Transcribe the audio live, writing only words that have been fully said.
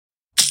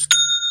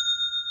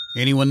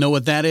Anyone know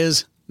what that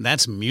is?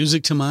 That's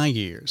music to my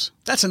ears.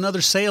 That's another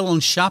sale on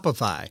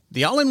Shopify,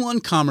 the all-in-one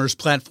commerce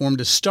platform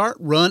to start,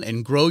 run,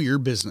 and grow your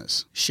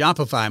business.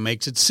 Shopify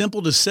makes it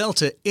simple to sell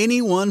to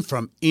anyone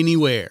from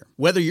anywhere.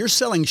 Whether you're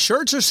selling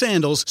shirts or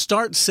sandals,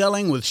 start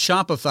selling with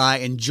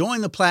Shopify and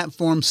join the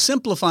platform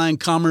simplifying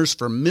commerce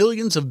for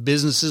millions of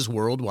businesses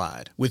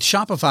worldwide. With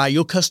Shopify,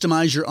 you'll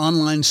customize your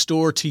online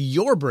store to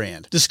your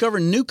brand,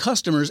 discover new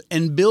customers,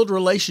 and build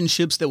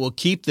relationships that will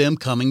keep them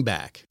coming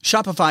back.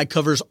 Shopify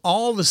covers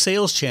all the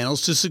sales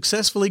channels to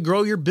successfully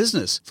grow your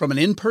business, from an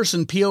in-person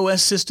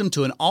POS system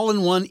to an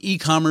all-in-one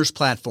e-commerce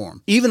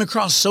platform, even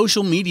across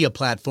social media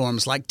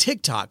platforms like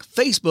TikTok,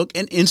 Facebook,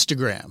 and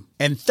Instagram.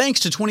 And thanks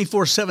to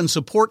 24/7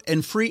 support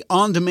and free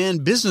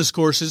on-demand business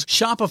courses,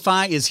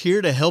 Shopify is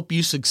here to help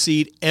you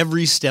succeed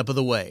every step of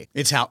the way.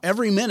 It's how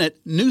every minute,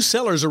 new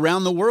sellers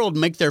around the world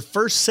make their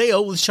first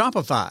sale with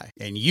Shopify.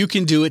 And you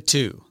can do it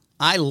too.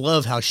 I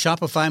love how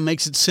Shopify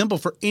makes it simple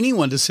for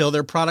anyone to sell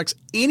their products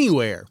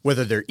anywhere.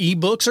 Whether they're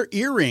ebooks or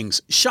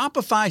earrings,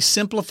 Shopify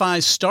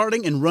simplifies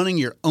starting and running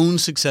your own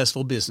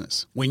successful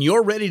business. When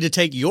you're ready to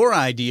take your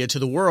idea to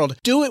the world,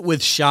 do it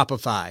with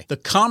Shopify, the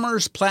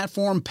commerce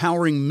platform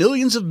powering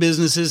millions of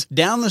businesses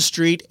down the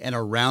street and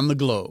around the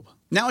globe.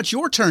 Now it's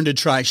your turn to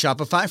try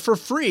Shopify for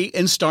free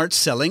and start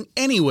selling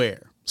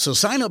anywhere. So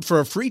sign up for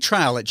a free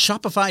trial at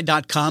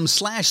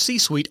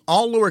shopify.com/C-Suite,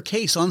 all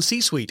lowercase on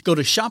C-Suite. Go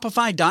to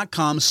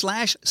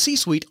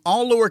shopify.com/C-Suite,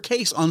 all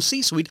lowercase on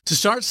C-Suite to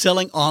start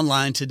selling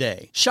online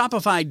today.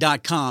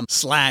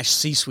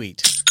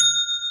 Shopify.com/C-Suite.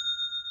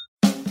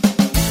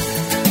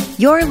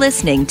 You're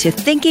listening to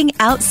Thinking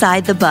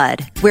Outside the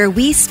Bud, where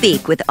we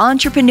speak with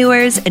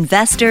entrepreneurs,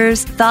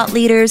 investors, thought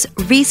leaders,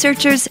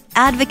 researchers,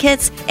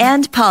 advocates,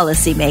 and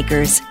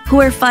policymakers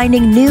who are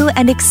finding new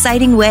and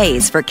exciting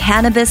ways for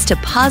cannabis to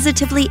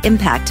positively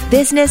impact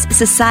business,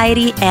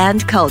 society,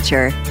 and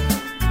culture.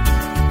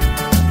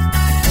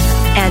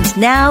 And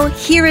now,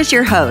 here is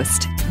your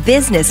host,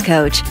 business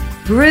coach,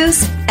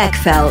 Bruce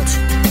Eckfeldt.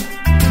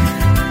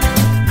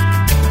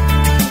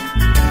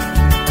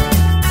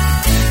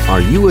 Are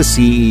you a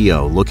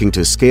CEO looking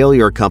to scale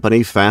your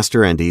company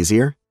faster and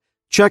easier?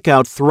 Check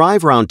out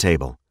Thrive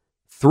Roundtable.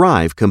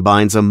 Thrive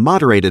combines a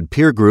moderated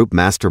peer group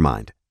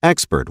mastermind,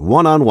 expert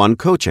one-on-one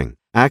coaching,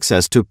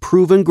 access to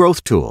proven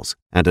growth tools,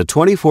 and a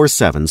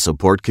 24/7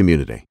 support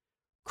community.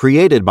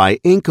 Created by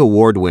Inc.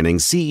 award-winning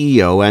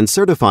CEO and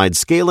certified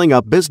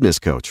scaling-up business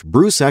coach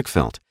Bruce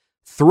Eckfeldt,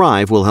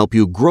 Thrive will help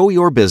you grow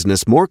your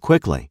business more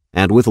quickly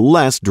and with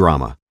less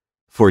drama.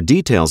 For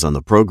details on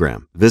the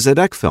program, visit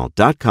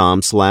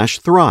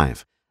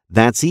eckfeldt.com/thrive.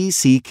 That's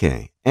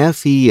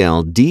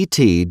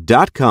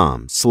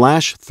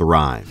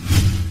ECKFELDT.com/thrive.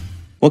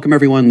 Welcome,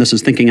 everyone. This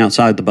is Thinking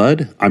Outside the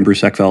Bud. I'm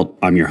Bruce Eckfeldt.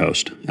 I'm your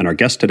host. And our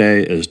guest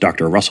today is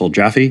Dr. Russell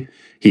Jaffe.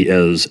 He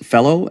is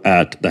fellow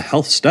at the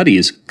Health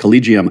Studies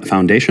Collegium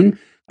Foundation.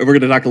 We're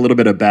going to talk a little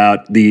bit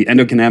about the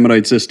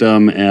endocannabinoid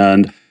system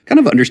and kind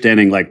of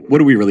understanding, like, what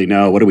do we really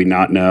know? What do we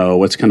not know?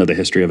 What's kind of the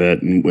history of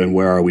it, and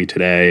where are we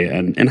today?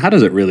 And how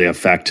does it really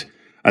affect,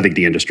 I think,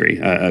 the industry?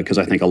 Because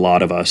I think a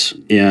lot of us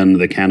in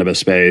the cannabis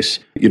space,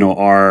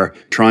 are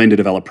trying to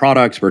develop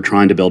products. We're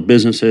trying to build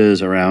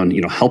businesses around,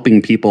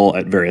 helping people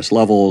at various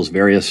levels,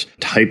 various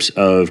types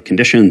of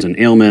conditions and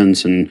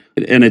ailments. And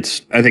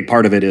it's, I think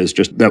part of it is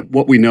just that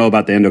what we know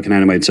about the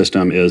endocannabinoid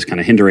system is kind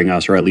of hindering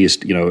us, or at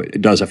least,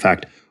 it does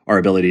affect our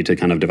ability to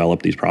kind of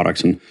develop these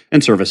products and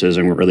services,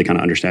 and we're really kind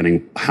of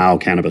understanding how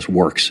cannabis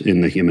works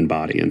in the human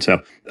body. And so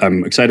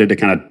I'm excited to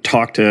kind of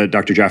talk to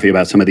Dr. Jaffe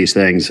about some of these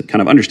things,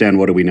 kind of understand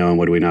what do we know and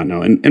what do we not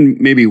know, and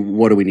maybe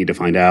what do we need to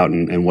find out,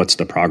 and what's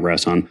the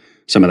progress on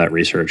some of that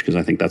research, because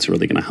I think that's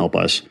really going to help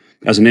us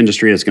as an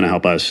industry. It's going to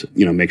help us,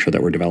 make sure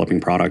that we're developing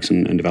products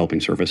and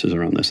developing services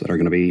around this that are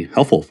going to be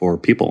helpful for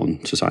people and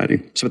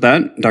society. So with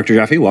that, Dr.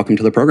 Jaffe, welcome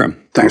to the program.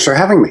 Thanks for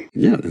having me.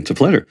 Yeah, it's a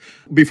pleasure.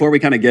 Before we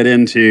kind of get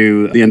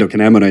into the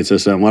endocannabinoid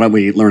system, why don't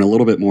we learn a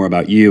little bit more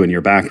about you and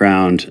your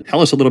background?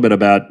 Tell us a little bit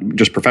about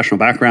just professional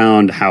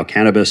background, how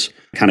cannabis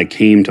kind of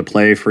came to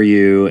play for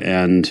you,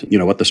 and,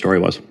 what the story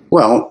was.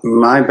 Well,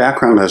 my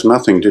background has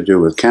nothing to do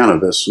with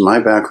cannabis. My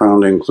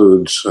background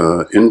includes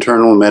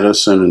internal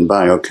medicine and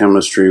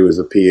biochemistry with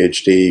a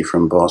PhD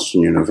from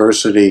Boston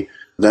University.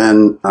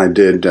 Then I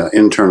did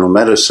internal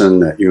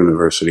medicine at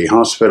University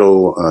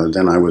Hospital.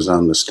 Then I was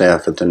on the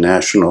staff at the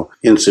National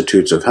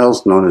Institutes of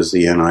Health, known as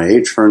the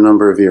NIH, for a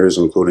number of years,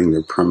 including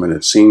their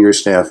permanent senior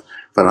staff.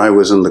 But I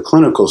was in the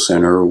clinical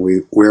center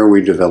where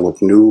we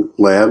developed new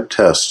lab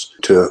tests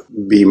to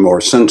be more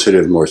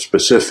sensitive, more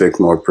specific,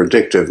 more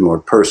predictive, more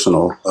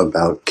personal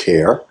about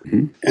care.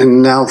 Mm-hmm.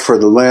 And now for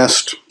the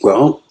last,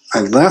 I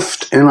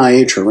left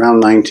NIH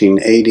around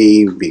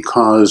 1980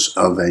 because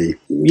of a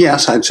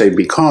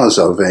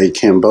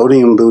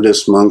Cambodian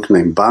Buddhist monk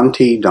named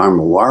Bhante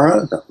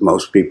Dharmawara that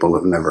most people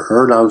have never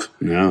heard of.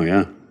 No,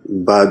 yeah.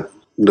 But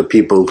the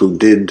people who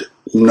did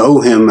know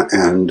him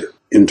and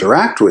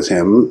interact with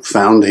him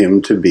found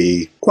him to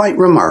be quite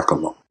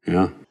remarkable.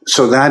 Yeah.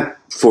 So that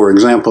for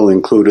example,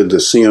 included the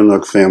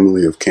Sihanouk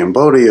family of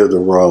Cambodia, the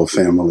royal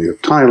family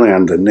of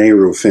Thailand, the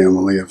Nehru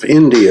family of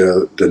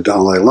India, the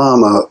Dalai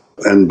Lama.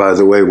 And by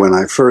the way, when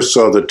I first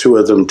saw the two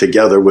of them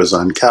together was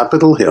on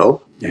Capitol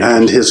Hill,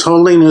 and His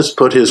Holiness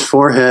put his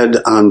forehead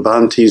on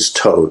Bhante's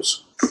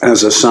toes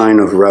as a sign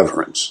of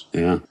reverence.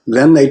 Yeah.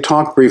 Then they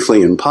talked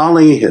briefly in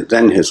Pali.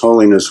 Then His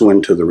Holiness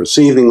went to the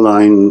receiving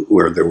line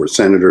where there were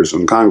senators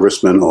and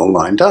congressmen all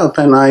lined up,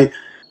 and I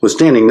was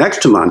standing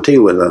next to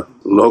Bhante with a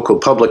local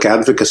public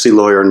advocacy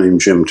lawyer named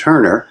Jim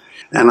Turner.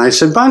 And I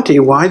said, Bhante,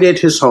 why did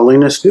His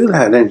Holiness do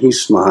that? And he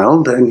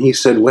smiled and he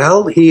said,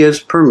 well, he is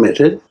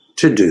permitted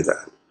to do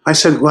that. I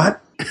said,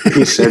 what?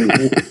 He said,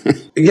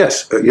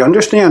 yes, you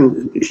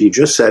understand, he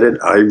just said it.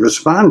 I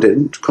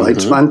responded quite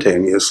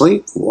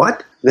spontaneously.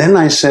 What? Then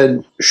I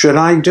said, should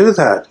I do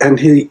that? And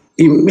he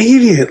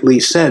immediately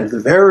said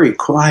very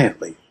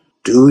quietly,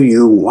 do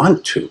you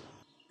want to?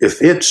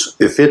 If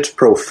it's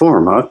pro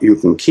forma, you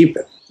can keep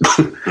it.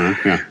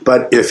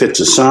 But if it's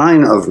a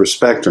sign of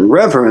respect and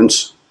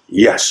reverence,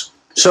 yes.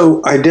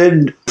 So I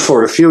did,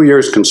 for a few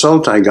years,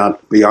 consult. I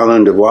got the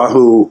island of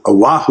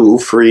Oahu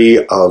free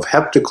of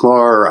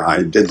heptachlor.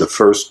 I did the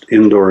first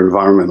indoor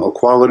environmental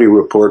quality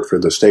report for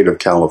the state of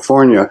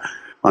California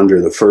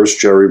under the first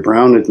Jerry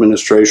Brown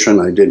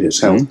administration. I did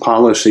his health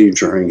policy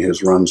during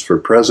his runs for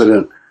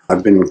president.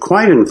 I've been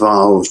quite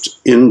involved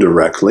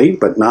indirectly,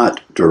 but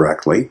not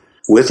directly,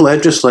 with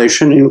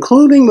legislation,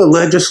 including the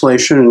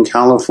legislation in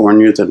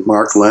California that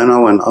Mark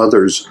Leno and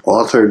others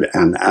authored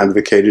and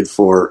advocated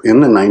for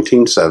in the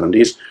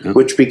 1970s,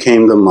 which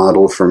became the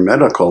model for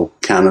medical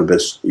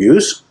cannabis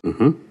use.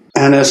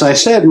 And as I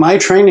said, my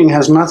training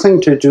has nothing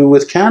to do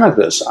with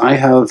cannabis. I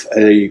have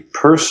a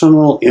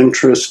personal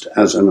interest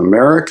as an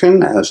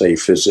American, as a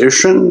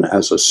physician,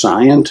 as a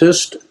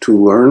scientist,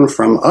 to learn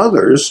from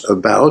others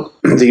about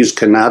these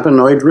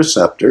cannabinoid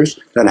receptors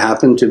that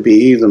happen to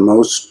be the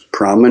most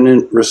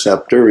prominent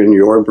receptor in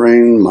your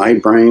brain, my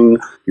brain,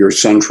 your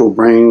central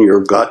brain,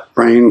 your gut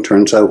brain.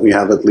 Turns out we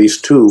have at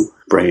least two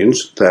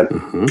brains that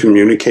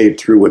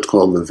communicate through what's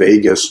called the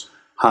vagus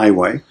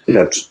highway.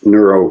 That's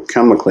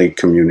neurochemically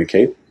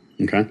communicate.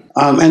 Okay.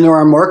 And there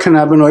are more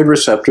cannabinoid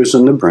receptors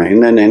in the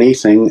brain than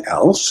anything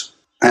else.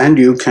 And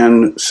you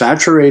can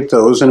saturate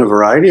those in a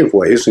variety of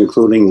ways,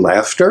 including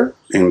laughter,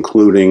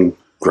 including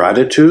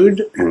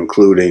gratitude,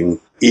 including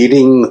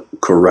eating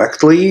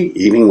correctly,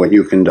 eating what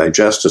you can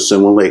digest,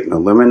 assimilate, and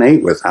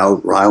eliminate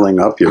without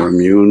riling up your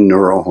immune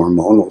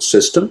neurohormonal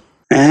system.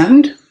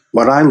 And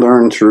what I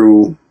learned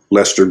through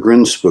Lester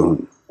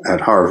Grinspoon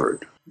at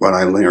Harvard, what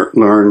I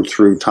learned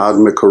through Todd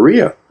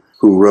McCorea,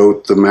 who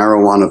wrote the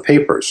Marijuana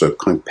Papers, a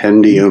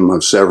compendium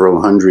of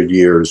several hundred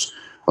years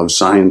of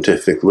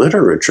scientific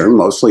literature,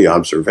 mostly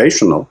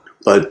observational,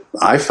 but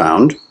I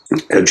found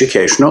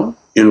educational,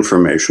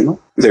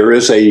 informational. There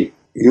is a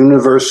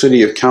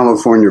University of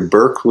California,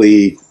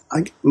 Berkeley,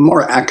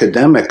 more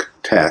academic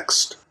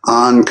text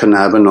on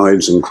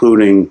cannabinoids,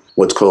 including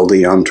what's called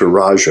the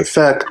entourage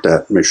effect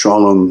that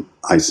Mishalom,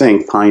 I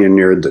think,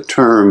 pioneered the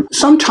term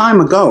some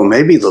time ago,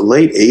 maybe the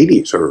late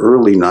 80s or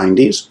early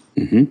 90s.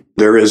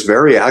 There is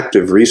very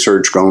active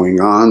research going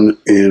on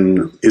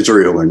in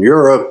Israel and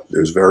Europe.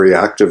 There's very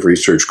active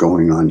research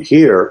going on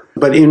here.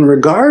 But in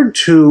regard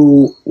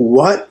to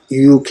what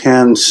you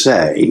can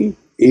say,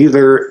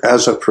 either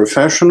as a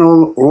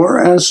professional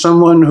or as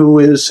someone who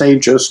is, say,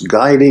 just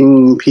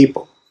guiding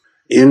people,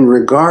 in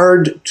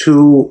regard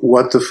to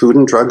what the Food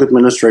and Drug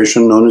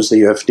Administration, known as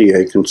the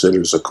FDA,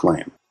 considers a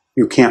claim,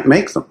 you can't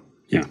make them.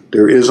 Yeah.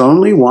 There is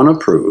only one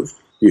approved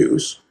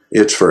use.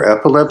 It's for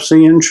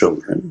epilepsy in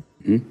children.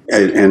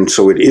 And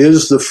so it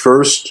is the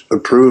first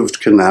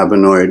approved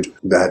cannabinoid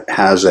that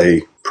has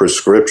a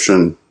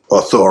prescription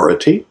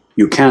authority.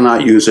 You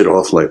cannot use it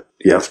off-label.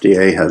 The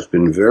FDA has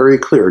been very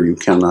clear you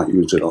cannot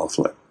use it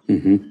off-label.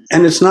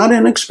 And it's not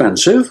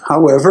inexpensive.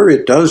 However,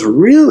 it does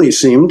really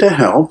seem to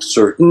help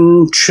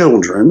certain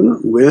children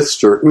with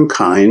certain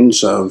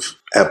kinds of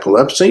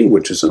epilepsy,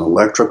 which is an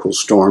electrical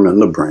storm in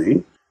the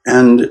brain.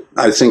 And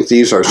I think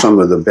these are some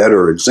of the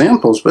better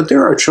examples, but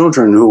there are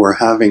children who are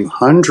having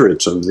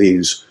hundreds of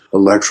these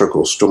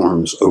electrical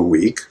storms a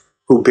week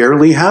who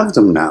barely have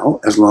them now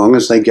as long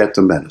as they get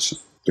the medicine,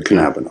 the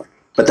cannabinoid.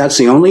 But that's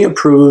the only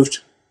approved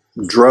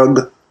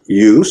drug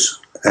use,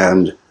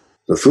 and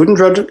the Food and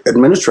Drug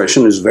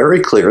Administration is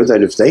very clear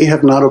that if they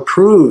have not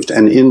approved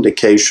an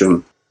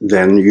indication,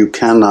 then you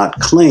cannot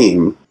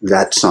claim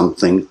that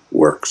something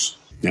works.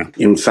 Yeah.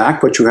 In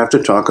fact, what you have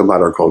to talk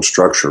about are called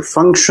structure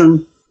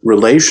function,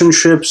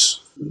 relationships.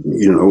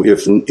 You know,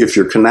 if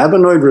your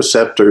cannabinoid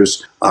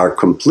receptors are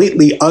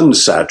completely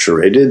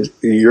unsaturated,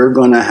 you're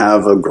going to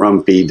have a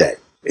grumpy day.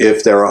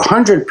 If they're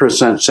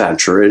 100%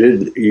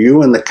 saturated,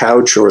 you and the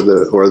couch or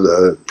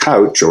the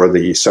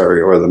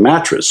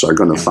mattress are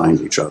going to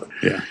find each other.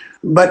 Yeah.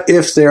 But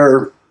if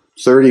they're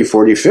 30,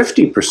 40,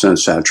 50%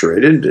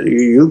 saturated,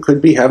 you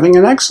could be having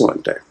an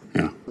excellent day.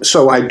 Yeah.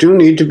 So I do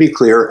need to be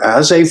clear,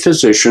 as a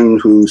physician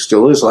who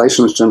still is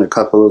licensed in a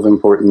couple of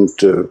important,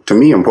 to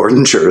me,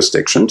 important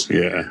jurisdictions,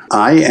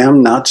 I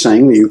am not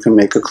saying that you can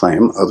make a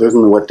claim other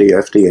than what the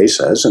FDA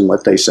says, and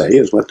what they say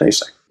is what they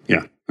say.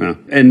 Yeah.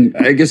 And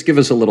I guess give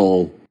us a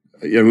little...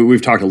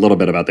 we've talked a little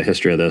bit about the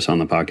history of this on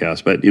the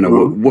podcast, but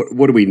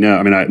what do we know?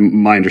 I mean,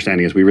 my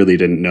understanding is we really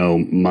didn't know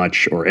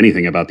much or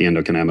anything about the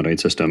endocannabinoid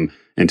system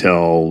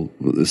until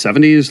the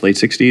 70s, late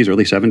 60s,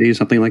 early 70s,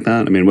 something like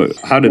that. I mean,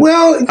 how did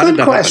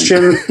that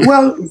question. happen?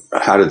 Well,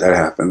 how did that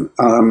happen?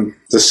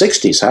 The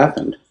 60s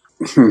happened.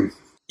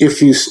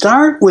 If you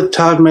start with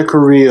Todd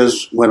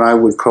McCorea's what I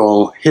would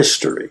call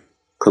history,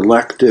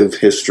 collective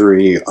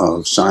history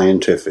of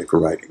scientific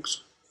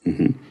writings.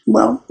 Mm-hmm.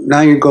 Well,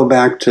 now you go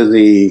back to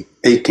the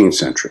 18th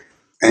century,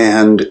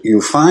 and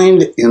you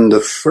find in the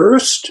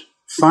first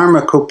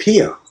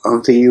pharmacopoeia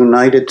of the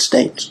United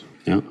States,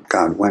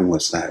 God, when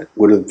was that? It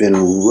would have been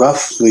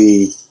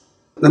roughly,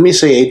 let me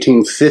say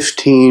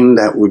 1815,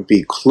 that would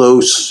be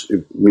close.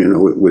 It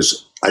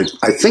was,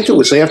 I think it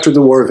was after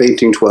the War of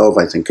 1812.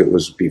 I think it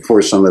was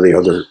before some of the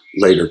other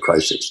later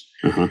crises.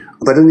 Uh-huh.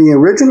 But in the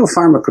original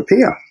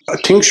pharmacopoeia, a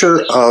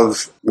tincture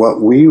of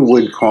what we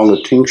would call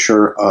a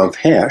tincture of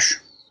hash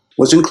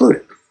was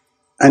included.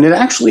 And it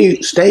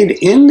actually stayed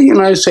in the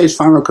United States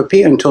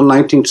Pharmacopoeia until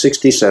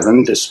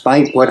 1967,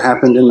 despite what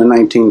happened in the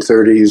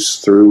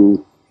 1930s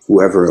through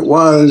whoever it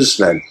was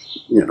that,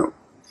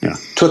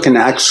 took an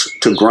axe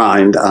to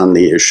grind on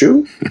the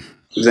issue.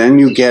 Then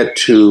you get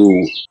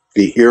to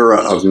the era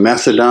of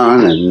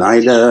methadone and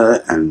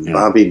NIDA and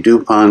Bobby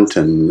DuPont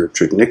and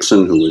Richard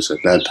Nixon, who was at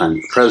that time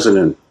the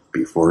president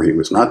before he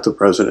was not the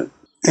president.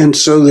 And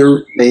so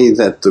there may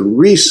that the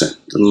recent,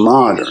 the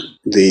modern,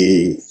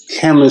 the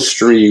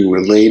chemistry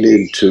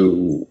related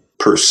to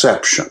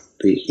perception,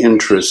 the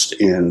interest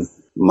in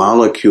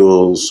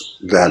molecules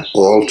that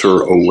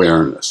alter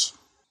awareness,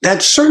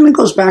 that certainly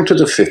goes back to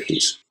the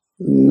 50s.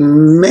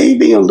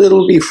 Maybe a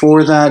little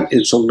before that.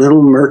 It's a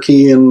little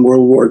murky in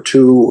World War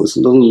II. It was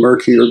a little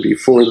murkier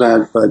before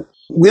that. But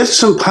with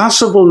some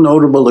possible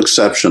notable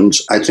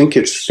exceptions, I think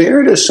it's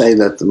fair to say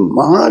that the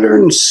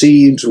modern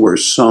seeds were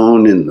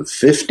sown in the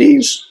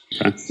 50s.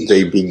 Okay.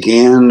 They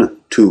began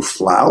to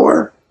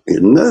flower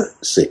in the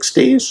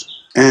 60s.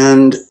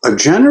 And a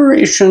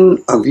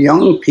generation of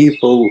young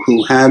people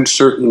who had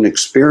certain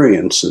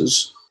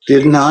experiences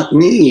did not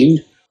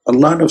need a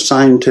lot of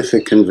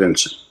scientific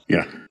convincing.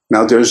 Yeah.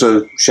 Now, there's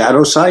a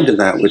shadow side to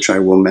that, which I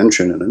will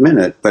mention in a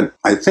minute, but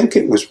I think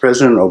it was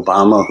President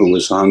Obama who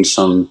was on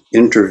some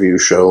interview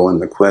show,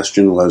 and the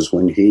question was,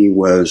 when he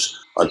was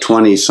a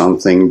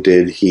 20-something,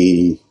 did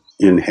he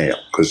inhale?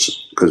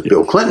 Because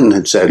Bill Clinton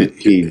had said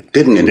he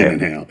didn't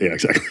inhale. Yeah,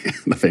 exactly.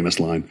 The famous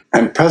line.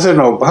 And President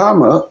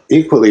Obama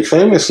equally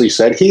famously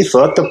said he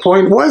thought the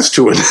point was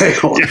to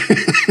inhale.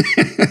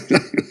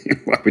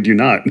 Why would you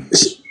not?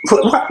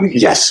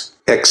 Yes.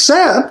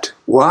 Except,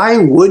 why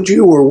would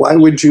you or why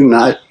would you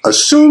not,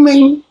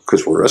 assuming,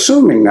 because we're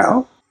assuming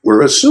now,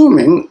 we're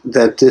assuming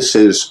that this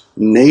is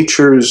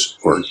nature's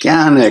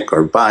organic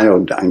or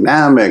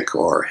biodynamic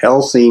or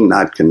healthy,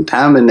 not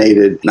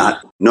contaminated,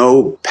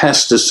 no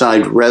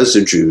pesticide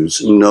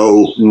residues,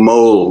 no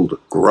mold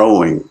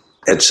growing,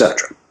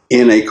 etc.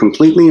 In a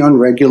completely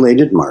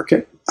unregulated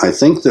market, I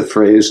think the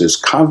phrase is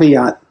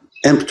caveat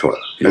emptor.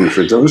 And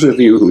for those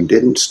of you who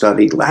didn't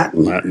study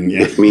Latin,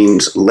 it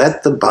means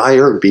let the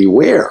buyer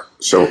beware.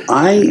 So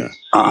I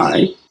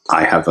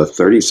have a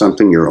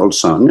 30-something-year-old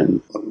son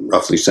and a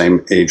roughly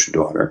same-age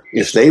daughter.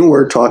 If they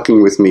were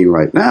talking with me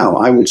right now,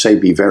 I would say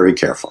be very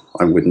careful.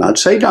 I would not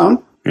say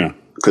don't. Yeah.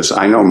 Because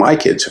I know my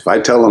kids, if I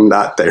tell them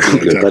not, they're going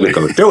to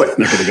go do it.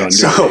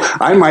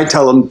 I might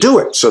tell them do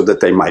it so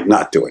that they might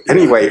not do it.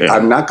 Anyway,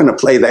 I'm not going to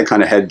play that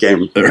kind of head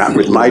game, not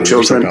with my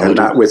children and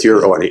not with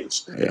your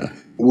audience. Yeah.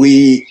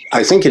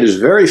 I think it is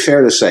very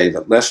fair to say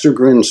that Lester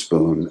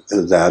Grinspoon,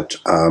 that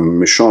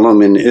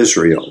Mishalom in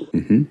Israel,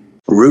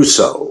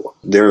 Rousseau,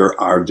 there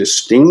are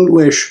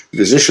distinguished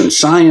physician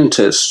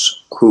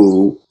scientists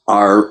who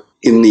are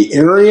in the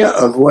area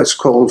of what's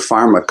called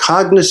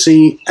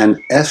pharmacognosy and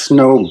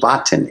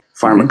ethnobotany.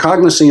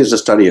 Pharmacognosy is the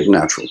study of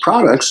natural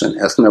products, and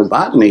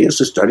ethnobotany is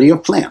the study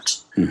of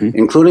plants,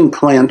 including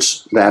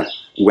plants that,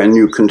 when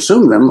you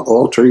consume them,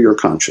 alter your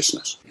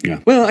consciousness. Yeah.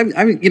 Well,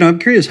 I'm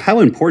curious, how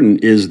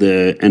important is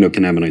the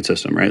endocannabinoid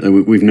system, right?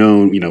 We've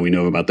known, we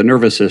know about the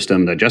nervous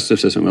system, digestive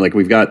system.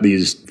 We've got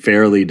these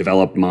fairly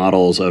developed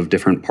models of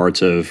different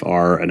parts of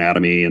our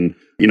anatomy and,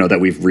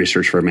 that we've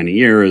researched for many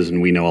years and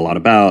we know a lot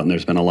about. And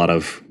there's been a lot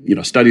of,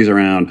 studies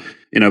around,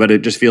 but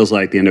it just feels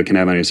like the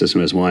endocannabinoid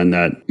system is one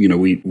that,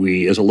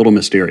 we is a little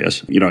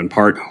mysterious, in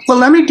part. Well,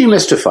 let me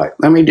demystify.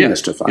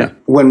 Yeah.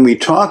 When we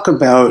talk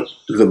about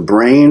the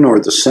brain or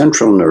the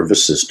central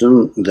nervous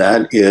system,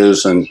 that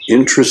is an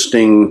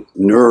interesting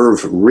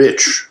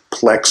nerve-rich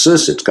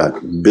plexus. It's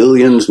got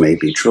billions,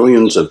 maybe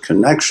trillions of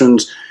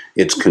connections.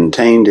 It's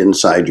contained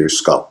inside your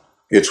skull.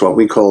 It's what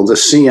we call the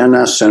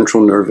CNS,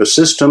 central nervous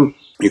system.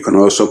 You can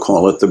also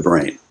call it the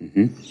brain.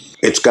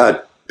 It's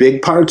got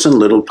big parts and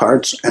little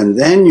parts, and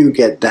then you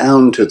get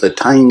down to the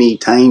tiny,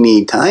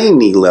 tiny,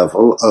 tiny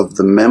level of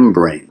the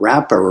membrane,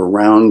 wrapper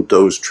around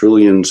those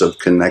trillions of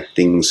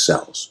connecting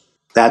cells.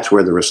 That's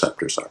where the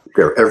receptors are.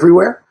 They're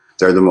everywhere.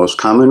 They're the most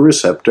common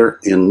receptor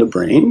in the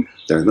brain.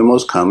 They're the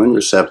most common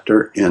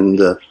receptor in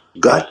the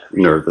gut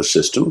nervous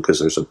system, because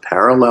there's a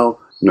parallel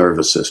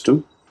nervous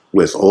system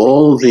with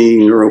all the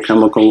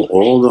neurochemical,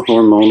 all the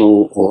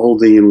hormonal, all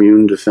the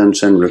immune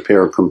defense and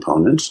repair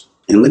components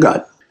in the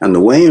gut. And the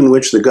way in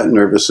which the gut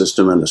nervous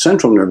system and the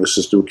central nervous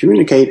system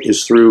communicate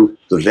is through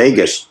the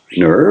vagus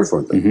nerve,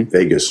 or the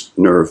vagus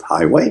nerve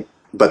highway.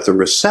 But the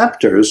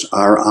receptors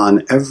are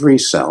on every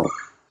cell,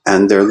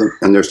 and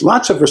there's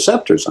lots of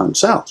receptors on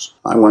cells.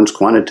 I once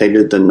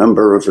quantitated the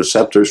number of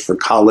receptors for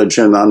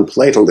collagen on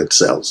platelet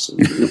cells.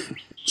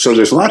 So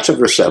there's lots of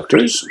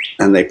receptors,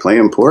 and they play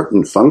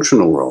important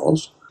functional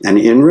roles. And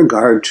in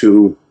regard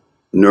to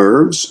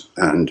nerves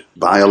and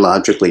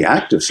biologically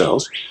active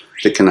cells,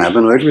 the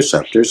cannabinoid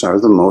receptors are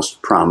the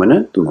most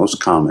prominent, the most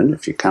common.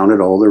 If you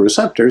counted all the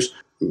receptors,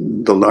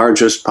 the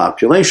largest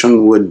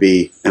population would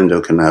be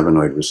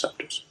endocannabinoid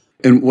receptors.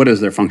 And what is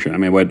their function? I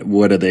mean,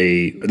 what are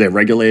they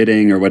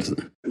regulating, or what's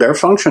their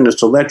function? Is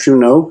to let you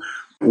know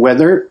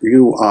whether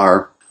you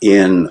are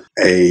in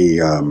a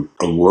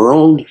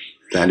world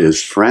that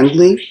is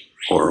friendly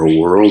or a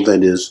world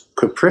that is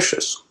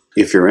capricious.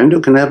 If your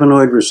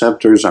endocannabinoid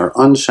receptors are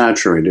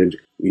unsaturated,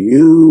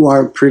 you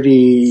are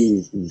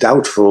pretty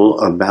doubtful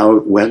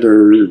about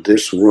whether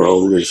this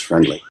world is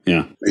friendly.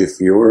 Yeah.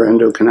 If your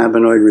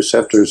endocannabinoid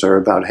receptors are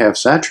about half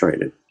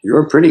saturated,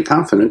 you're pretty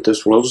confident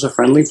this world is a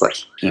friendly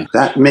place. Yeah.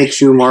 That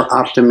makes you more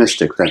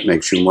optimistic. That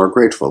makes you more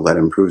grateful. That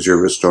improves your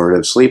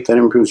restorative sleep. That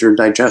improves your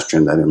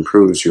digestion. That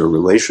improves your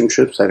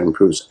relationships. That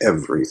improves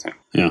everything.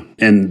 Yeah.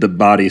 And the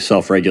body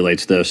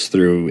self-regulates this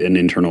through an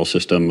internal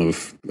system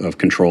of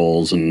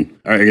controls, and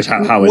I guess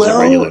how is it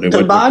regulated?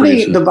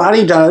 The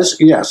body does,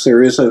 yes,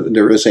 there is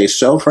a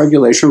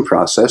self-regulation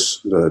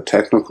process. The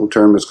technical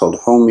term is called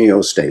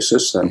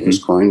homeostasis. That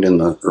was coined in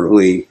the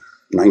early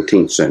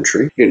 19th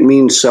century. It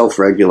means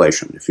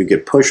self-regulation. If you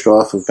get pushed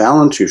off of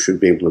balance, you should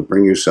be able to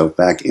bring yourself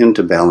back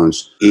into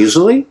balance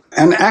easily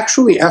and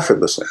actually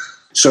effortlessly.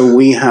 So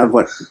we have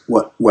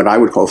what I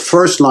would call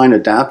first-line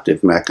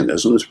adaptive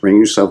mechanisms, bring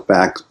yourself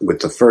back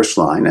with the first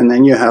line, and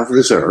then you have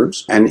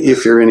reserves. And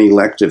if you're in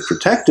elective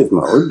protective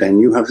mode, then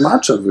you have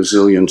lots of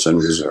resilience and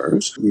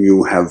reserves.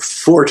 You have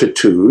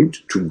fortitude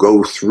to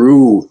go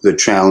through the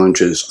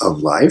challenges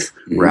of life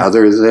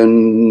rather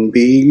than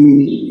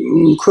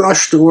be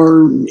crushed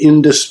or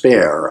in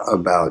despair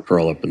about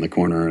curl up in the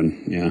corner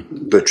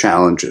and the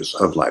challenges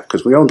of life,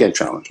 because we all get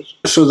challenges.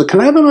 So the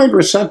cannabinoid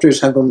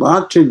receptors have a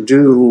lot to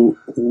do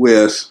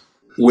with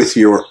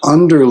your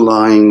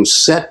underlying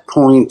set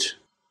point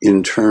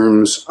in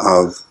terms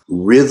of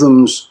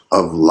rhythms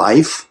of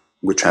life,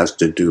 which has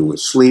to do with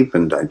sleep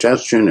and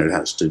digestion. It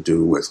has to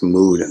do with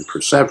mood and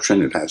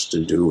perception. It has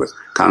to do with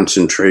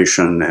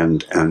concentration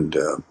and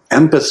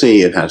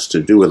empathy. It has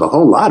to do with a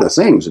whole lot of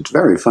things. It's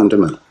very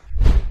fundamental.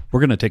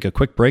 We're going to take a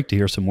quick break to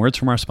hear some words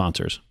from our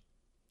sponsors.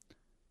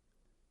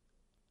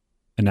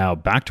 And now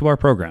back to our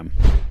program.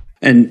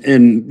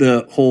 And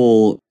the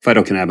whole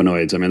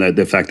phytocannabinoids, I mean,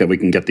 the fact that we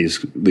can get these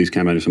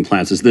cannabinoids from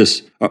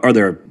plants, are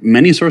there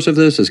many sources of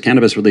this? Is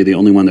cannabis really the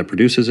only one that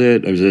produces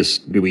it? Or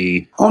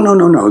Oh, no.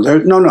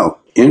 No.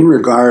 In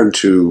regard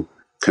to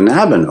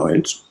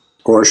cannabinoids,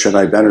 or should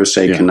I better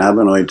say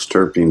cannabinoids,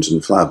 terpenes,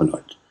 and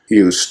flavonoids,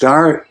 you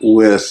start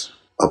with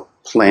a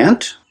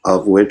plant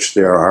of which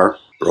there are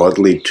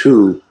broadly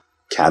two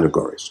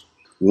categories.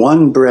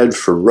 One bred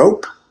for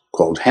rope,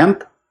 called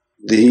hemp.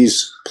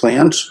 These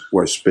plants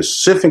were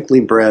specifically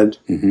bred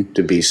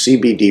to be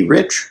CBD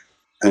rich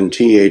and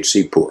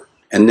THC poor.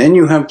 And then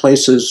you have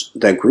places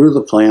that grew the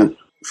plant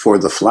for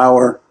the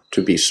flower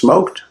to be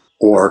smoked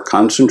or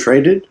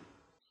concentrated.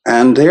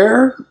 And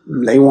there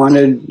they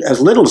wanted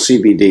as little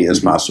CBD as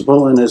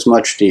possible and as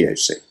much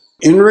THC.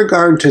 In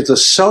regard to the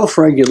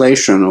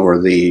self-regulation or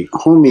the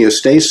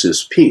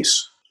homeostasis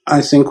piece,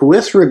 I think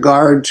with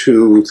regard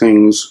to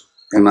things,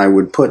 and I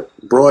would put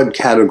broad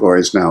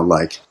categories now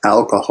like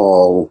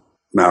alcohol,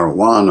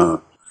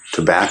 marijuana,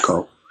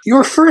 tobacco,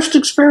 your first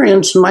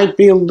experience might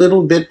be a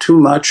little bit too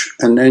much,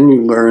 and then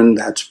you learn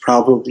that's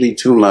probably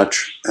too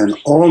much, and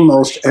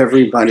almost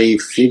everybody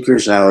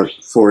figures out,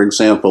 for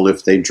example,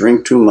 if they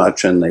drink too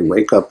much and they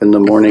wake up in the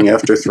morning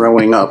after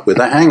throwing up with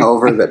a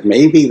hangover, that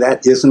maybe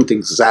that isn't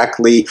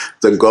exactly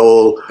the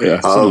goal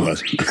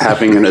of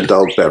having an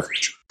adult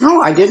beverage. No,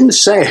 I didn't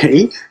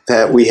say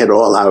that we had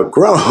all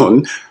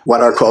outgrown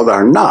what are called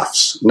our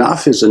nafs.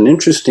 Naf is an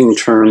interesting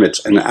term.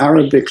 It's an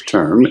Arabic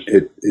term.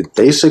 It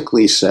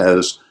basically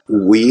says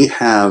we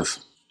have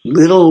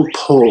little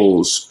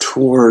pulls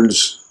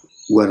towards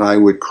what I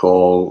would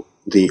call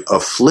the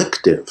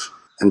afflictive.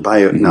 And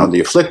now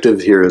the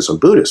afflictive here is a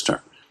Buddhist term.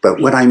 But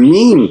what I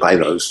mean by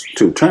those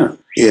two terms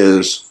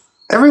is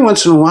every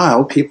once in a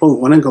while people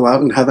want to go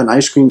out and have an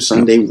ice cream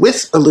sundae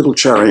with a little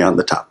cherry on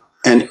the top.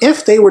 And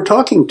if they were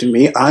talking to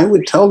me, I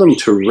would tell them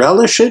to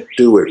relish it,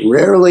 do it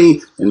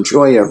rarely,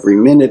 enjoy every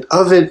minute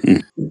of it.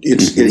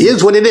 It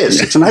is what it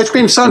is. It's an ice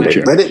cream sundae.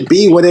 Sure. Let it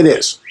be what it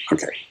is.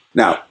 Okay.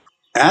 Now,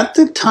 at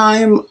the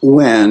time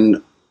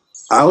when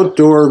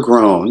outdoor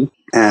grown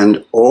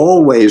and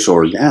always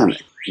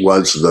organic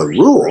was the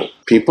rule,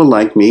 people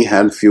like me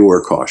had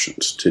fewer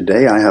cautions.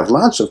 Today I have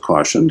lots of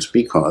cautions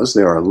because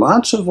there are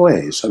lots of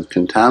ways of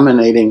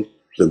contaminating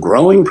the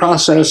growing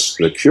process,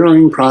 the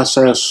curing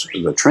process,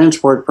 the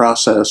transport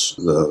process,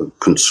 the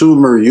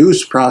consumer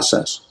use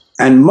process.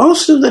 And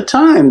most of the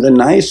time, the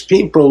nice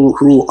people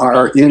who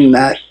are in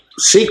that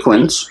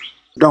sequence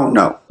don't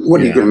know. What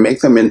are you going to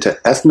make them into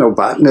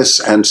ethnobotanists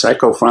and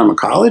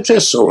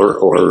psychopharmacologists or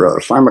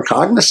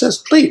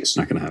pharmacognosists? Please.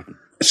 Not going to happen.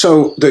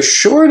 So the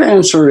short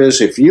answer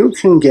is if you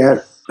can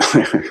get,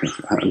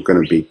 I'm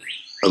going to be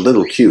a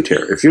little cute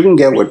here, if you can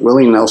get what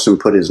Willie Nelson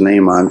put his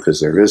name on, because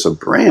there is a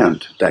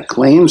brand that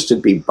claims to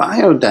be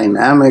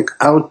biodynamic,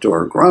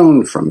 outdoor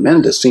grown from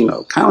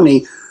Mendocino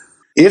County,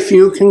 if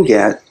you can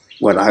get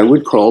what I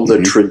would call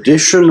the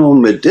traditional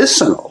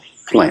medicinal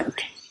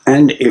plant,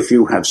 and if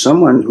you have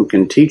someone who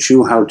can teach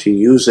you how to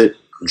use it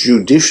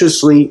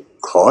judiciously,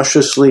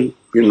 cautiously,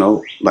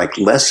 like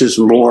less is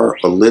more,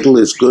 a little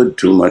is good,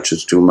 too much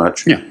is too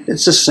much. Yeah.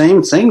 It's the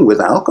same thing with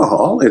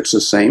alcohol. It's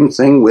the same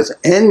thing with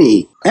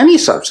any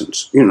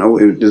substance.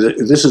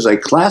 This is a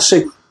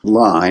classic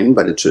line,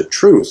 but it's a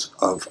truth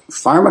of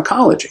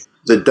pharmacology.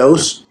 The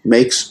dose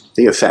makes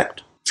the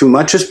effect. Too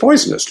much is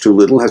poisonous. Too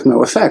little has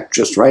no effect.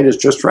 Just right is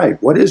just right.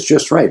 What is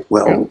just right?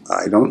 Well,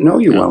 I don't know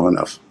you well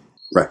enough.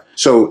 Right.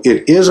 So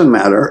it is a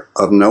matter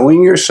of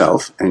knowing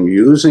yourself and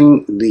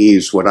using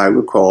these, what I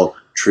would call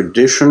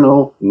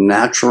traditional,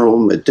 natural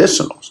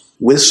medicinals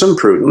with some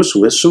prudence,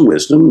 with some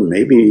wisdom,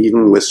 maybe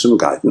even with some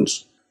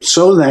guidance,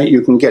 so that you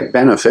can get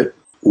benefit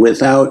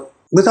without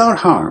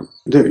harm.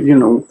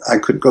 I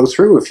could go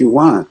through if you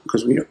want,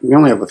 because we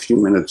only have a few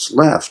minutes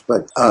left,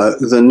 but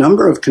the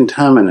number of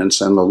contaminants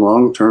and the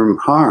long-term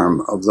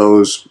harm of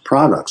those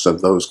products,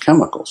 of those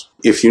chemicals.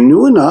 If you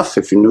knew enough,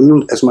 if you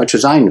knew as much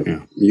as I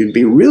knew, you'd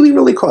be really,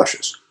 really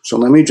cautious. So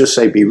let me just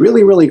say, be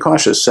really, really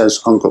cautious, says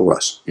Uncle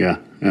Russ. Yeah.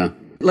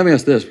 Let me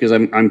ask this, because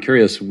I'm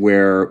curious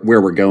where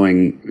we're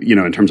going,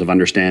 in terms of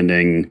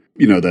understanding,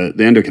 the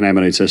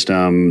endocannabinoid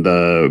system,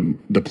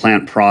 the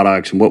plant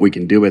products, and what we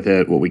can do with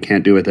it, what we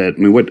can't do with it. I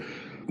mean,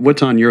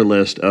 what's on your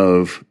list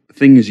of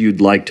things you'd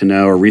like to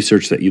know or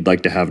research that you'd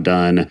like to have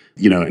done,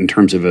 in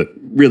terms of it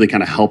really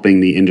kind of helping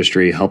the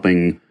industry,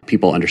 helping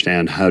people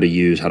understand how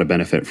to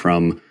benefit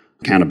from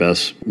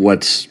cannabis?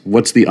 What's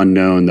the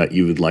unknown that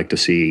you would like to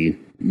see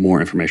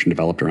more information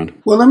developed around?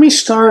 Well, let me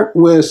start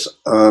with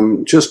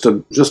just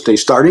a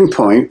starting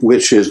point,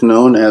 which is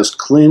known as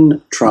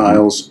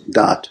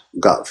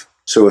clintrials.gov.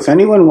 So if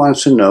anyone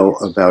wants to know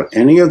about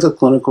any of the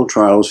clinical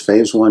trials,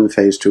 phase 1,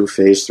 phase 2,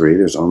 phase 3,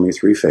 there's only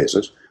 3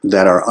 phases,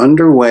 that are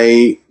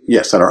underway.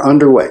 They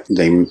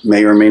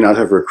may or may not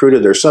have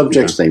recruited their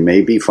subjects. They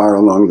may be far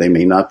along. They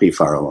may not be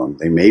far along.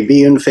 They may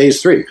be in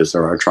phase 3, because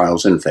there are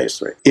trials in phase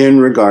 3 in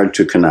regard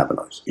to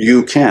cannabinoids.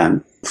 You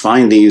can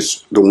find the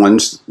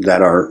ones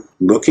that are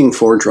looking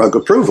for drug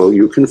approval,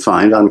 you can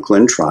find on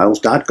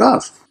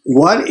clintrials.gov.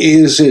 What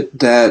is it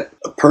that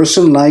a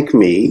person like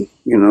me,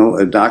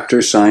 a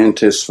doctor,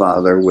 scientist,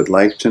 father, would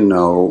like to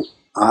know?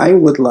 I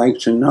would like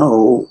to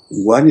know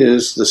what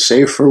is the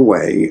safer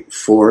way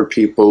for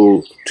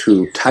people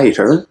to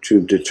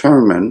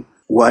determine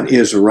what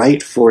is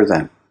right for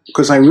them.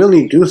 Because I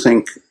really do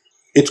think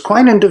it's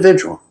quite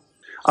individual.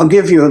 I'll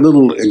give you a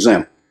little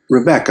example.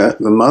 Rebecca,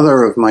 the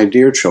mother of my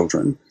dear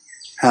children,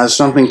 has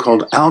something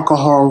called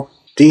alcohol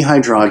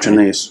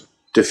dehydrogenase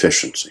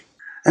deficiency.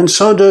 And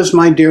so does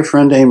my dear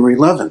friend Amory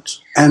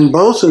Levins. And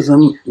both of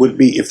them would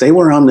be, if they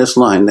were on this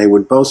line, they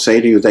would both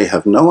say to you they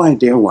have no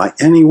idea why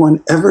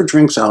anyone ever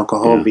drinks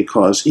alcohol,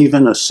 because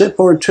even a sip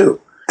or two.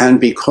 And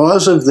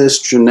because of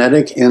this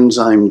genetic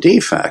enzyme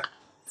defect,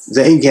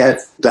 they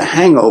get the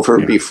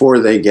hangover before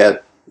they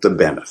get the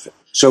benefit.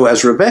 So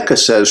as Rebecca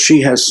says,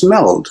 she has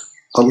smelled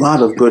a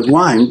lot of good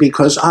wine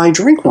because I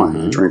drink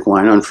wine. I drink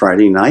wine on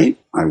Friday night.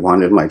 I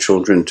wanted my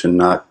children to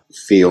not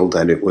feel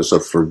that it was a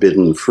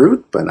forbidden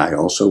fruit, but I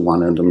also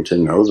wanted them to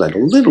know that a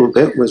little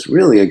bit was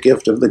really a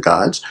gift of the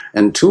gods,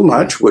 and too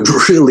much would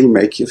really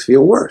make you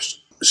feel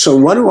worse. So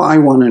what do I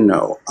want to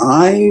know?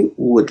 I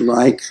would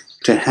like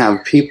to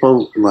have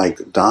people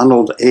like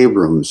Donald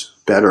Abrams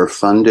better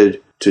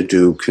funded to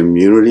do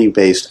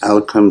community-based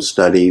outcome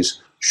studies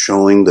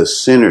showing the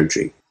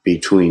synergy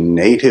between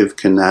native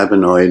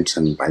cannabinoids,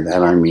 and by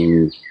that I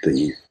mean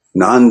the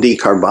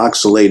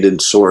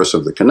non-decarboxylated source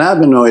of the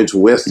cannabinoids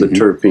with the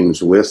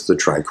terpenes, with the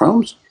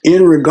trichromes,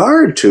 in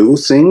regard to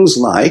things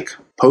like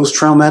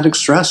post-traumatic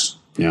stress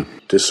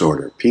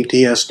disorder,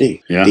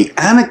 PTSD. The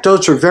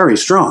anecdotes are very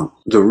strong.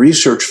 The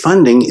research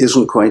funding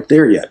isn't quite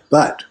there yet,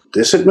 but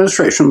this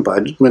administration,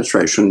 Biden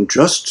administration,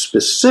 just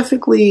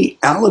specifically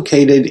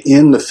allocated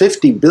in the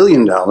 $50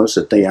 billion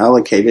that they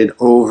allocated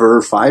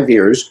over 5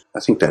 years.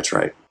 I think that's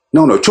right.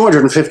 No,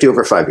 250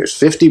 over 5 years.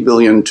 $50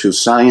 billion to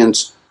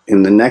science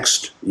in the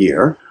next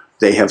year,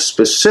 They have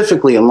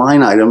specifically a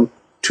line item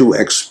to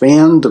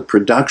expand the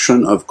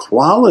production of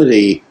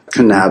quality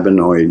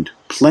cannabinoid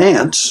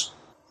plants,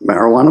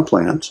 marijuana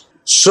plants,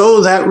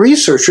 so that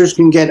researchers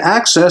can get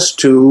access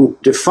to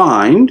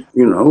defined,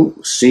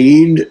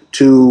 seed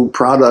to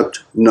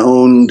product,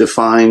 known,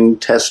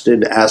 defined,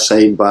 tested,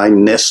 assayed by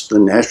NIST, the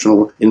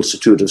National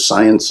Institute of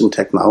Science and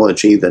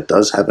Technology, that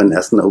does have an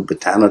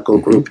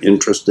ethnobotanical group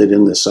interested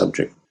in this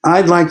subject.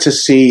 I'd like to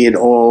see it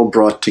all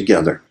brought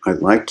together.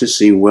 I'd like to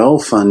see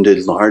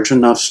well-funded, large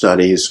enough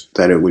studies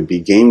that it would be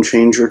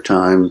game-changer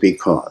time,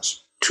 because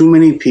too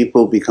many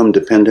people become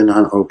dependent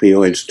on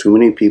opioids. Too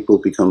many people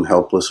become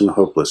helpless and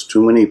hopeless.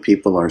 Too many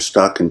people are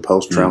stuck in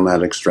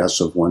post-traumatic stress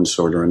of one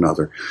sort or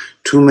another.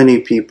 Too many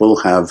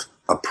people have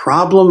a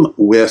problem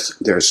with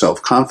their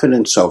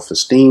self-confidence,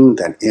 self-esteem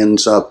that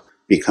ends up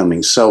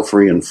becoming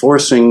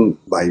self-reinforcing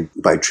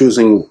by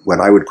choosing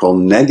what I would call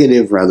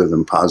negative rather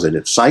than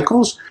positive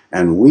cycles.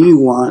 And we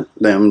want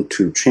them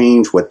to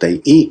change what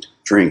they eat,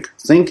 drink,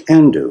 think,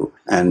 and do.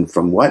 And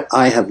from what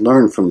I have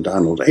learned from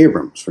Donald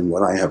Abrams, from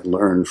what I have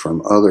learned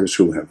from others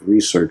who have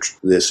researched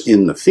this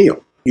in the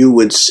field, you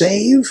would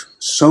save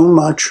so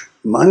much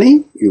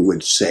money, you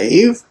would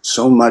save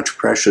so much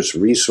precious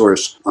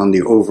resource on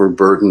the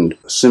overburdened,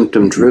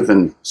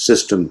 symptom-driven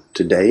system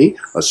today,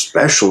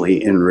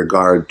 especially in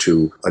regard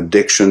to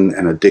addiction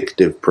and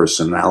addictive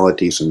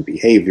personalities and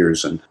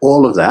behaviors and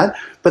all of that.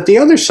 But the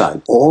other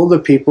side, all the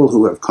people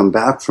who have come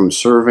back from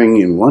serving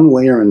in one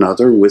way or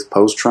another with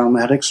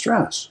post-traumatic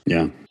stress.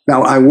 Yeah.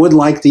 Now, I would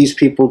like these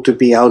people to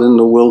be out in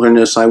the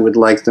wilderness. I would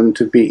like them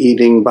to be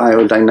eating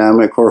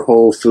biodynamic or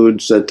whole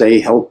foods that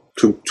they help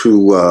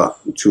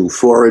to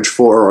forage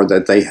for, or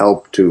that they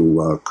help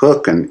to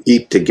cook and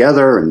eat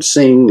together and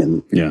sing.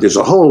 And there's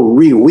a whole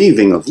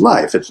reweaving of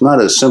life. It's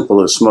not as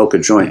simple as smoke a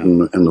joint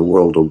and the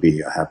world will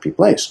be a happy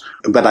place.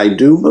 But I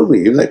do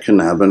believe that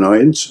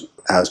cannabinoids,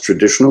 as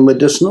traditional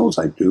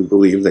medicinals, I do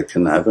believe that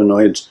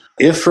cannabinoids,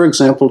 if, for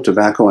example,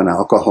 tobacco and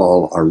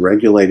alcohol are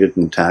regulated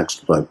and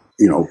taxed, but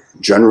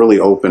generally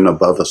open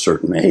above a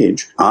certain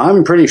age,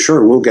 I'm pretty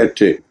sure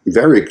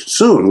very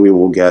soon we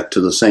will get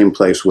to the same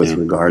place with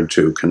regard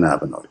to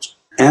cannabinoids.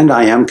 And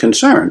I am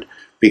concerned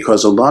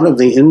because a lot of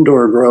the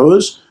indoor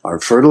grows are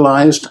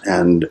fertilized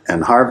and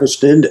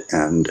harvested,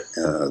 and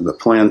the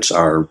plants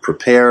are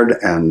prepared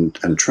and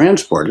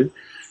transported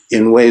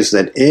in ways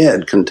that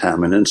add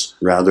contaminants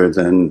rather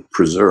than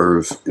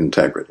preserve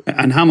integrity.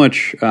 And how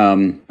much,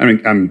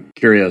 I'm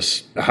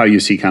curious how you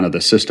see kind of the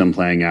system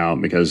playing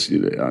out, because,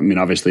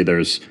 obviously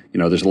there's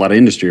a lot of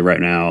industry right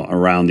now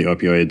around the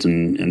opioids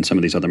and some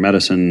of these other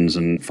medicines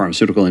and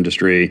pharmaceutical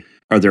industry.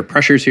 Are there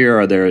pressures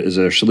here? Is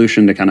there a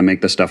solution to kind of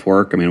make this stuff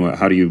work?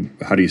 How do you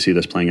see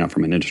this playing out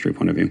from an industry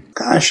point of view?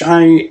 Gosh,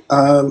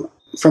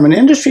 from an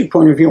industry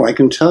point of view, I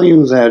can tell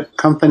you that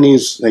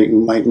companies that you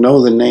might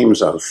know the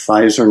names of,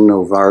 Pfizer,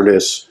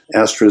 Novartis,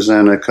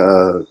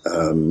 AstraZeneca,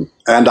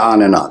 and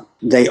on,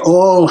 they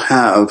all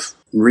have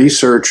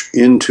research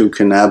into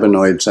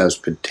cannabinoids as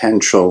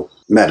potential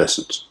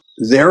medicines.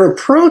 Their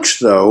approach,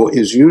 though,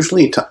 is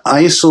usually to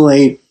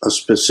isolate a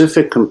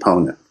specific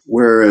component,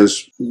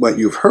 whereas what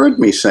you've heard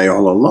me say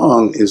all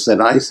along is that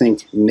I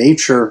think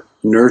nature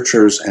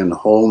nurtures and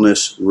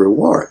wholeness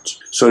rewards.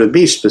 So to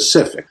be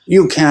specific,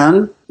 you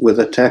can, with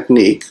a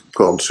technique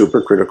called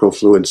supercritical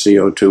fluid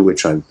CO2,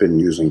 which I've been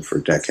using for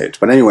decades.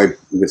 But anyway,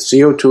 with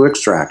CO2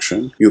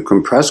 extraction, you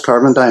compress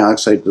carbon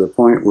dioxide to the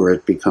point where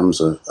it becomes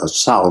a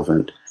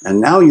solvent,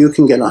 and now you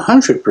can get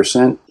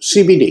 100%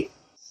 CBD.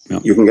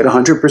 Yep. You can get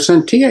 100%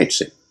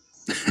 THC.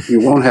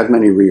 You won't have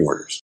many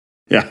reorders.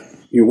 Yeah.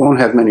 You won't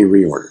have many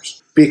reorders.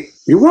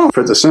 You won't,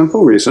 for the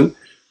simple reason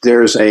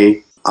there's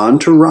a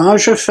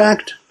entourage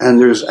effect, and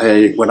there's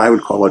what I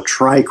would call a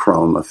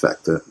trichrome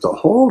effect. The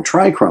whole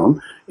trichrome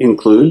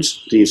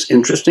includes these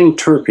interesting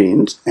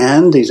terpenes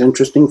and these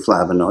interesting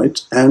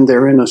flavonoids, and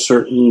they're in a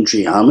certain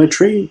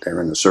geometry,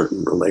 they're in a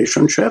certain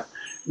relationship.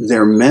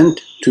 They're meant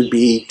to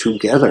be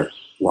together.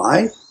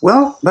 Why?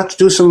 Well, let's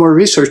do some more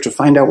research to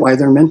find out why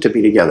they're meant to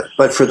be together.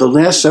 But for the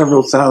last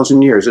several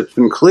thousand years, it's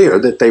been clear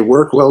that they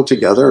work well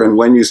together, and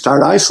when you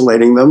start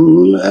isolating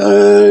them,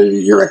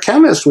 you're a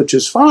chemist, which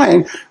is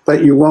fine,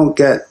 but you won't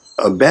get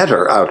a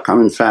better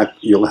outcome. In fact,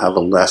 you'll have a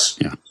less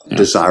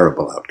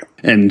desirable outcome.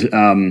 And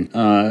what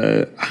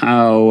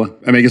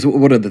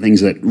are the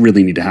things that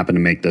really need to happen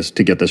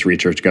to get this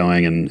research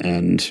going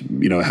and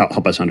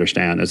help us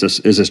understand? Is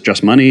this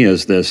just money?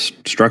 Is this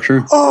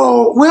structure?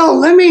 Oh, well,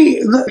 let me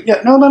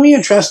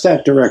address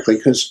that directly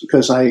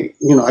because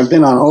I've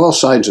been on all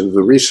sides of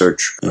the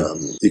research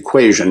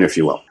equation, if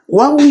you will.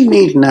 What we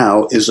need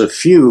now is a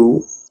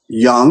few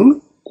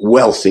young,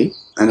 wealthy,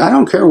 and I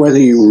don't care whether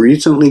you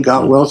recently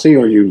got wealthy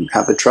or you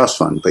have a trust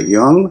fund, but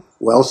young,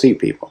 wealthy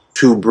people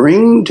to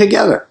bring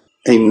together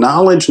a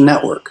knowledge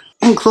network,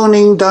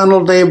 including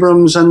Donald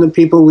Abrams and the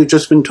people we've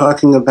just been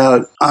talking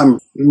about.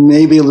 I'm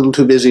maybe a little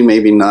too busy,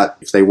 maybe not.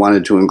 If they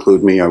wanted to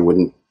include me, I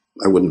wouldn't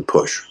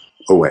push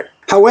away.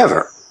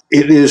 However,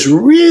 it is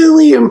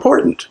really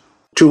important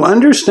to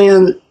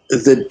understand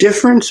the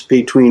difference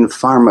between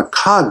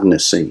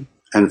pharmacognosy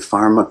and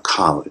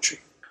pharmacology.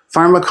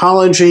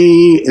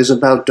 Pharmacology is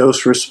about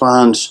dose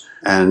response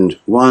and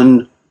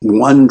one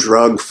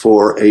drug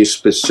for a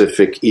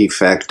specific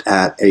effect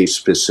at a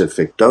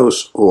specific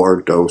dose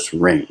or dose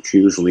range,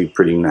 usually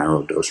pretty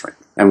narrow dose range.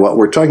 And what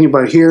we're talking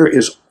about here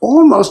is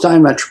almost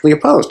diametrically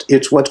opposed.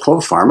 It's what's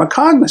called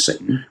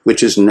pharmacognosy,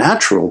 which is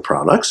natural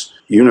products.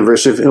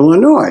 University of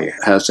Illinois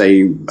has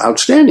an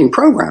outstanding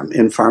program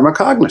in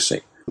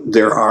pharmacognosy.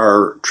 There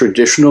are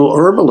traditional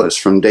herbalists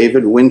from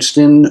David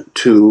Winston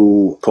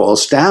to Paul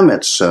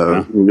Stamets,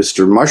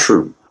 Mr.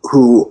 Mushroom,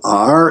 who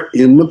are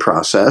in the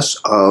process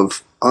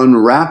of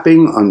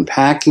unwrapping,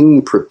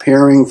 unpacking,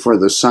 preparing for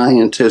the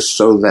scientists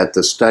so that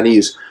the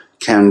studies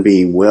can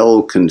be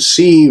well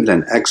conceived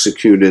and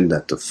executed,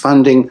 that the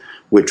funding,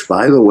 which,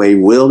 by the way,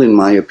 will, in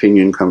my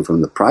opinion, come from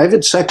the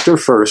private sector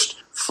first,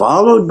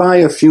 followed by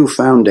a few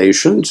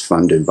foundations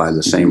funded by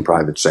the same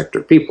private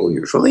sector people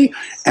usually,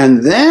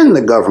 and then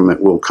the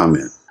government will come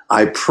in.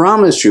 I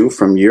promise you,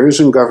 from years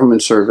in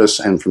government service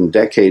and from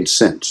decades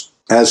since,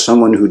 as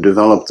someone who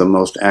developed the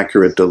most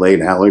accurate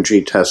delayed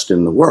allergy test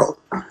in the world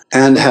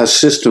and has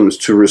systems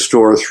to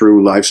restore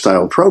through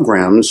lifestyle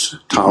programs,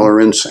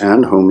 tolerance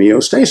and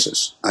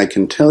homeostasis, I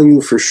can tell you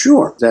for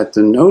sure that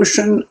the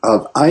notion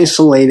of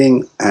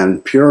isolating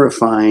and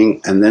purifying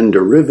and then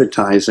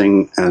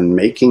derivatizing and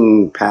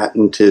making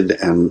patented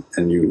and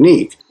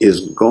unique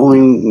is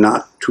going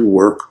not to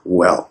work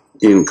well.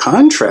 In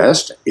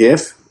contrast,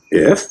 if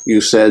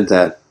you said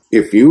that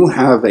if you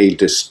have a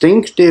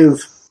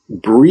distinctive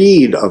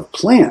breed of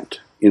plant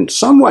in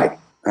some way,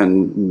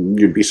 and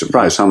you'd be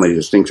surprised how many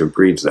distinctive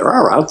breeds there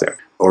are out there,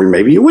 or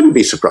maybe you wouldn't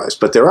be surprised,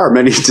 but there are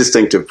many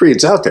distinctive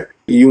breeds out there.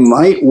 You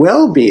might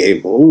well be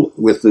able,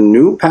 with the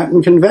new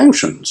patent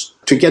conventions,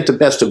 to get the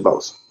best of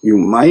both. You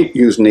might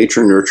use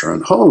nature, nurture,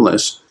 and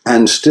wholeness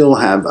and still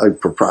have a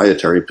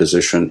proprietary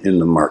position in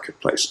the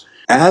marketplace.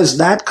 As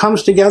that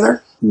comes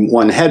together,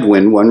 one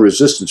headwind, one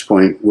resistance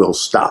point will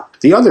stop.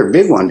 The other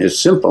big one is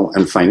simple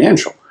and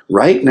financial.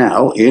 Right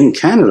now, in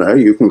Canada,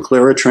 you can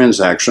clear a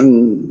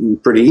transaction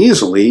pretty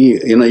easily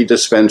in a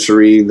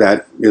dispensary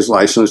that is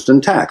licensed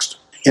and taxed.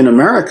 In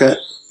America,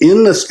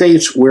 in the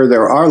states where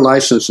there are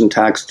licensed and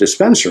taxed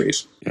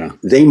dispensaries,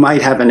 they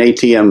might have an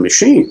ATM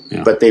machine,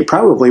 but they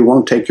probably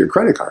won't take your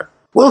credit card.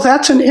 Well,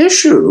 that's an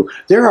issue.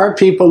 There are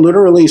people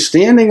literally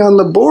standing on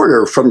the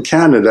border from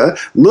Canada,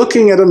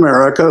 looking at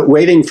America,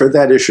 waiting for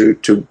that issue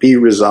to be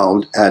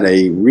resolved at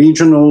a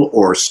regional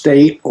or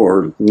state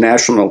or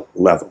national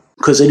level.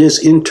 Because it is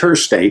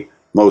interstate,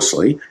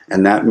 mostly,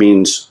 and that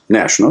means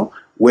national,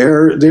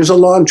 where there's a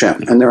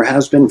logjam, and there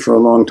has been for a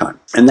long time.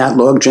 And that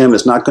logjam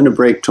is not going to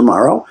break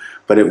tomorrow,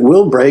 but it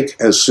will break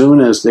as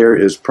soon as there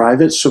is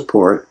private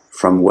support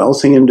from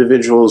wealthy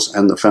individuals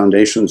and the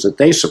foundations that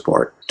they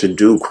support to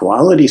do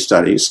quality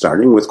studies,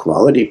 starting with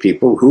quality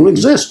people who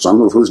exist,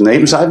 some of whose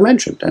names I've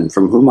mentioned and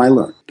from whom I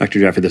learned.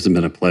 Dr. Jaffe, this has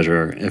been a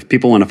pleasure. If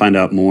people want to find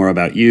out more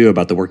about you,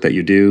 about the work that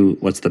you do,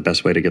 what's the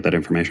best way to get that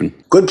information?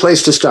 Good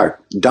place to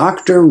start.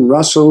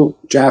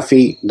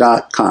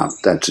 drrusselljaffee.com.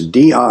 That's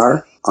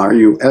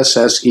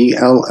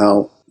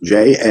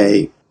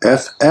DRRUSSELLJAFFE,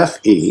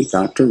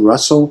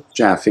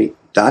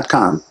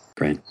 drrusselljaffee.com.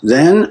 Great.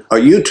 Then a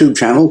YouTube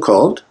channel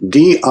called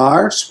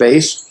Dr.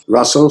 Space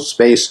Russell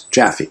Space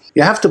Jaffe.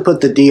 You have to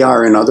put the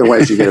DR in,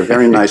 otherwise you get a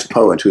very nice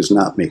poet who's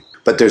not me.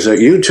 But there's a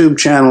YouTube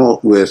channel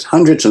with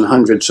hundreds and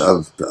hundreds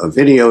of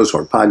videos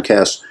or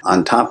podcasts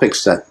on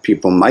topics that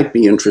people might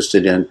be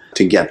interested in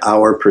to get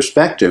our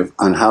perspective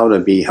on how to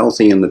be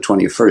healthy in the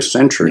 21st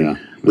century,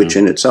 which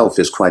in itself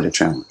is quite a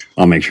challenge.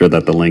 I'll make sure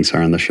that the links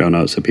are in the show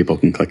notes so people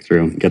can click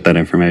through and get that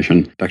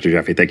information. Dr.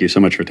 Jaffe, thank you so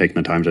much for taking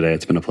the time today.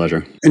 It's been a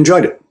pleasure.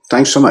 Enjoyed it.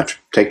 Thanks so much.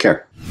 Take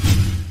care.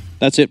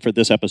 That's it for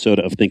this episode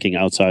of Thinking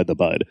Outside the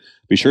Bud.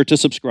 Be sure to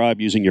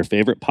subscribe using your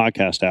favorite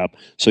podcast app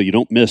so you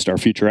don't miss our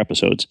future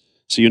episodes.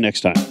 See you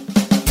next time.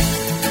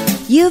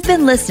 You've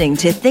been listening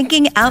to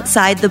Thinking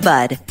Outside the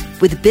Bud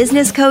with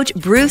business coach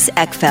Bruce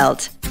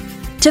Eckfeldt.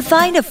 To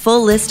find a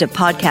full list of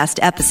podcast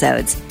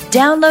episodes,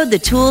 download the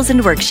tools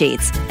and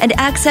worksheets, and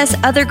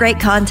access other great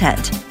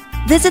content,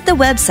 visit the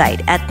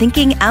website at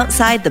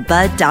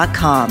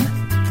thinkingoutsidethebud.com.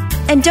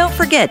 And don't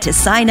forget to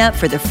sign up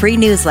for the free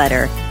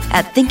newsletter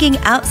at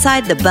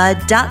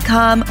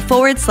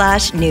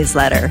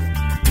thinkingoutsidethebud.com/newsletter.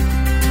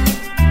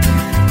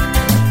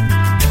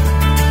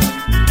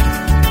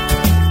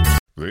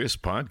 This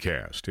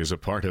podcast is a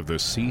part of the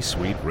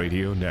C-Suite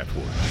Radio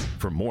Network.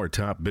 For more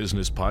top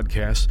business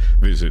podcasts,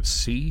 visit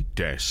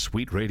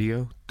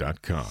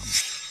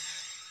c-suiteradio.com.